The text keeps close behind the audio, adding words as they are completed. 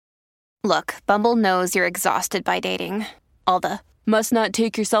Look, Bumble knows you're exhausted by dating. All the must not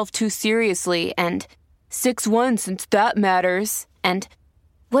take yourself too seriously and 6'1" since that matters. And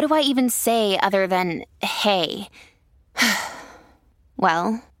what do I even say other than hey?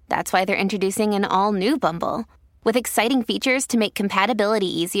 Well, that's why they're introducing an all-new Bumble with exciting features to make compatibility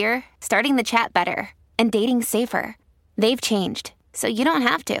easier, starting the chat better, and dating safer. They've changed, so you don't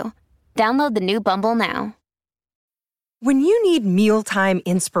have to. Download the new Bumble now. When you need mealtime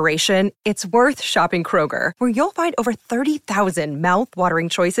inspiration, it's worth shopping Kroger, where you'll find over 30,000 mouth-watering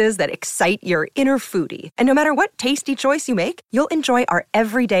choices that excite your inner foodie. And no matter what tasty choice you make, you'll enjoy our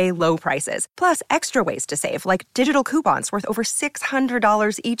everyday low prices, plus extra ways to save, like digital coupons worth over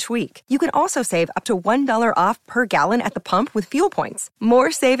 $600 each week. You can also save up to $1 off per gallon at the pump with fuel points.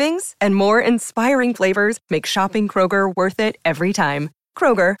 More savings and more inspiring flavors make shopping Kroger worth it every time.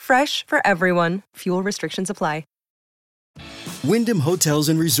 Kroger, fresh for everyone. Fuel restrictions apply. Wyndham Hotels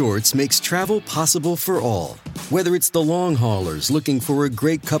and Resorts makes travel possible for all. Whether it's the long haulers looking for a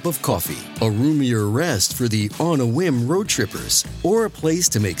great cup of coffee, a roomier rest for the on-a-whim road trippers, or a place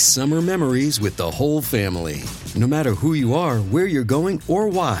to make summer memories with the whole family. No matter who you are, where you're going, or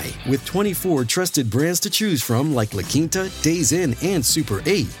why, with 24 trusted brands to choose from like La Quinta, Days Inn, and Super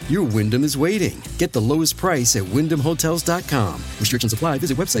 8, your Wyndham is waiting. Get the lowest price at WyndhamHotels.com. Restrictions apply.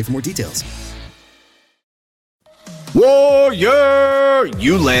 Visit website for more details. Warrior!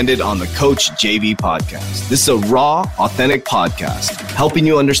 You landed on the Coach JV podcast. This is a raw, authentic podcast helping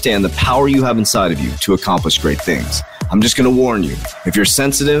you understand the power you have inside of you to accomplish great things. I'm just going to warn you, if you're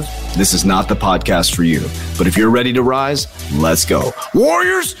sensitive, this is not the podcast for you. But if you're ready to rise, let's go.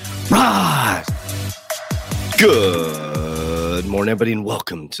 Warriors, rise! Good morning, everybody, and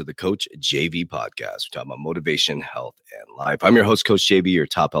welcome to the Coach JV podcast. We're talking about motivation, health, and life. I'm your host, Coach JV, your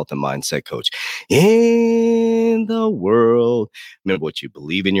top health and mindset coach in the world. Remember, what you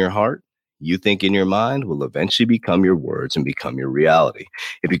believe in your heart, you think in your mind, will eventually become your words and become your reality.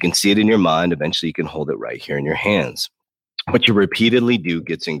 If you can see it in your mind, eventually you can hold it right here in your hands. What you repeatedly do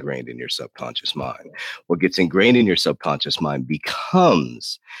gets ingrained in your subconscious mind. What gets ingrained in your subconscious mind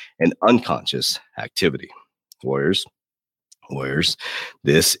becomes an unconscious activity. Warriors,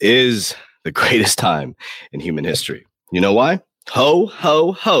 this is the greatest time in human history. You know why? Ho,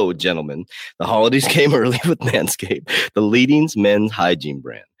 ho, ho, gentlemen. The holidays came early with Manscaped, the leading men's hygiene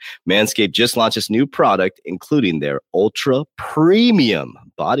brand. Manscaped just launched its new product, including their ultra premium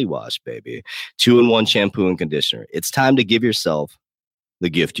body wash, baby. 2-in-1 shampoo and conditioner. It's time to give yourself the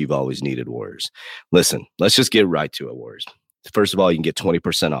gift you've always needed, Warriors. Listen, let's just get right to it, Warriors. First of all, you can get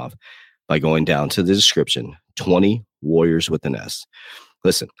 20% off by going down to the description, 20 Warriors with an S.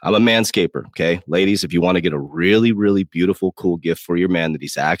 Listen, I'm a manscaper, okay? Ladies, if you want to get a really, really beautiful, cool gift for your man that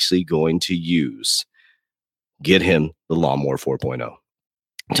he's actually going to use, get him the Lawnmower 4.0.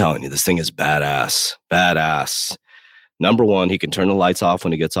 I'm telling you, this thing is badass. Badass. Number one, he can turn the lights off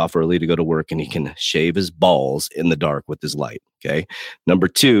when he gets off early to go to work, and he can shave his balls in the dark with his light, okay? Number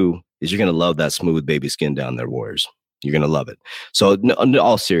two is you're going to love that smooth baby skin down there, Warriors. You're going to love it. So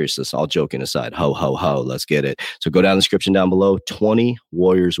all seriousness, all joking aside, ho, ho, ho, let's get it. So go down the description down below, 20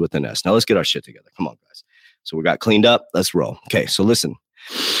 Warriors with an S. Now let's get our shit together. Come on, guys. So we got cleaned up. Let's roll. Okay, so listen.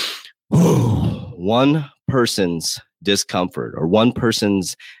 One person's discomfort or one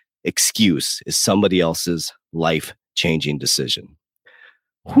person's excuse is somebody else's life-changing decision.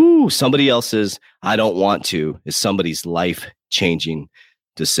 Somebody else's I don't want to is somebody's life-changing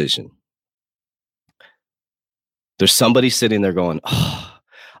decision. There's somebody sitting there going, oh,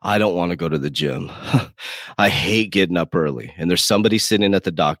 I don't want to go to the gym. I hate getting up early. And there's somebody sitting at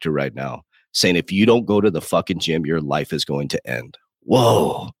the doctor right now saying, if you don't go to the fucking gym, your life is going to end.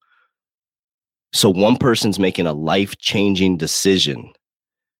 Whoa. So one person's making a life-changing decision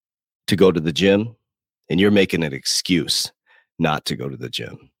to go to the gym, and you're making an excuse not to go to the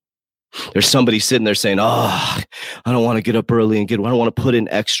gym. There's somebody sitting there saying, I don't want to get up early and I don't want to put in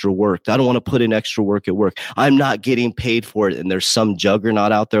extra work. I don't want to put in extra work at work. I'm not getting paid for it. And there's some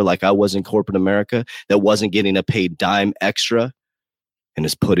juggernaut out there like I was in corporate America that wasn't getting a paid dime extra and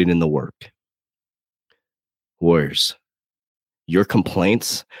is putting in the work. Warriors, your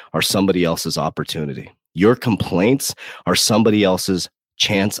complaints are somebody else's opportunity. Your complaints are somebody else's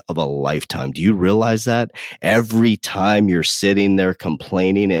chance of a lifetime. Do you realize that? Every time you're sitting there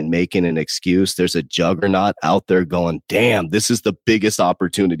complaining and making an excuse, there's a juggernaut out there going, damn, this is the biggest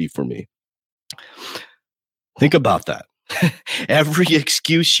opportunity for me. Think about that. Every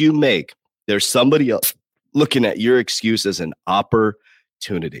excuse you make, there's somebody else looking at your excuse as an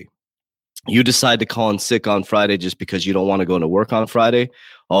opportunity. You decide to call in sick on Friday just because you don't want to go to work on Friday.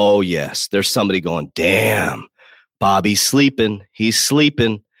 Oh, yes. There's somebody going, damn, Bobby's sleeping. He's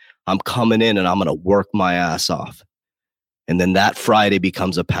sleeping. I'm coming in and I'm going to work my ass off. And then that Friday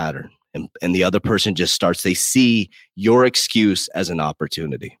becomes a pattern. And the other person just starts, they see your excuse as an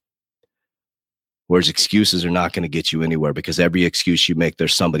opportunity. Whereas excuses are not going to get you anywhere, because every excuse you make,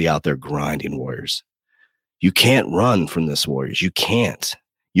 there's somebody out there grinding, Warriors. You can't run from this, Warriors. You can't.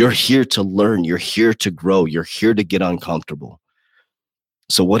 You're here to learn. You're here to grow. You're here to get uncomfortable.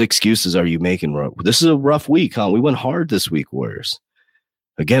 So what excuses are you making? This is a rough week, huh? We went hard this week, Warriors.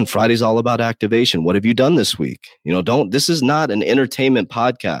 Again, Friday's all about activation. What have you done this week? This is not an entertainment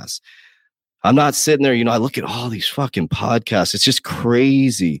podcast. I'm not sitting there, I look at all these fucking podcasts. It's just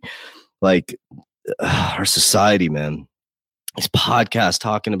crazy. Like our society, man, these podcasts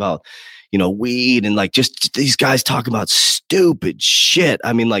talking about, weed, and like just these guys talking about stupid shit.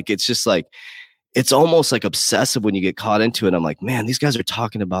 I mean, like, it's just like, it's almost like obsessive when you get caught into it. I'm like, man, these guys are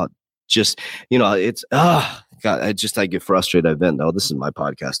talking about just, it's, God, I get frustrated. I vent. No, this is my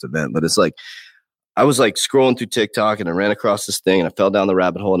podcast event, but it's like, I was like scrolling through TikTok and I ran across this thing and I fell down the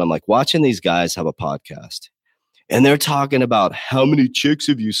rabbit hole, and I'm like watching these guys have a podcast and they're talking about how many chicks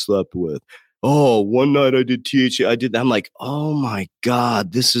have you slept with? Oh, one night I did THC. I did that. I'm like, oh my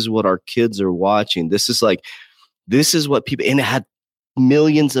God, this is what our kids are watching. This is what people, and it had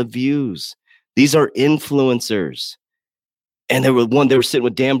millions of views. These are influencers. And they were sitting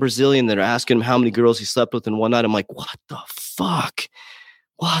with Dan Brazilian. They're asking him how many girls he slept with in one night. I'm like, what the fuck?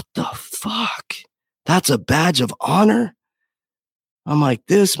 What the fuck? That's a badge of honor? I'm like,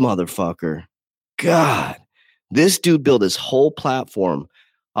 this motherfucker. God, this dude built his whole platform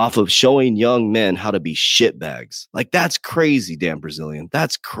off of showing young men how to be shitbags. Like, that's crazy, Dan Brazilian.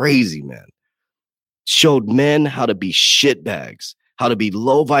 That's crazy, man. Showed men how to be shitbags, how to be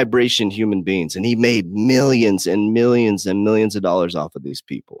low vibration human beings. And he made millions and millions and millions of dollars off of these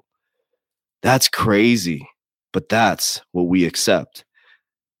people. That's crazy. But that's what we accept.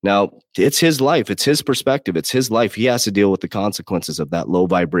 Now, it's his life. It's his perspective. It's his life. He has to deal with the consequences of that low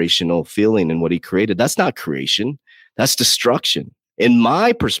vibrational feeling and what he created. That's not creation. That's destruction. In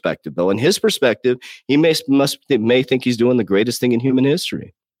my perspective, though, in his perspective, he may think he's doing the greatest thing in human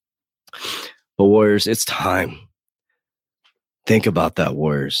history. But Warriors, it's time. Think about that,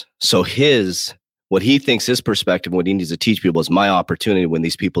 Warriors. So what he thinks his perspective, what he needs to teach people, is my opportunity when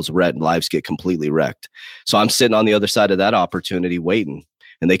these people's lives get completely wrecked. So I'm sitting on the other side of that opportunity waiting,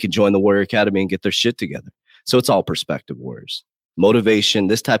 and they can join the Warrior Academy and get their shit together. So it's all perspective, Warriors. Motivation,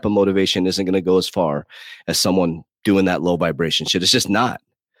 this type of motivation isn't going to go as far as someone doing that low vibration shit. It's just not.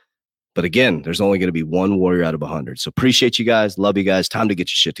 But again, there's only going to be one Warrior out of 100. So appreciate you guys. Love you guys. Time to get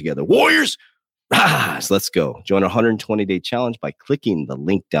your shit together. Warriors! So let's go. Join our 120-day challenge by clicking the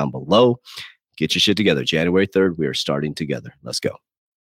link down below. Get your shit together. January 3rd, we are starting together. Let's go.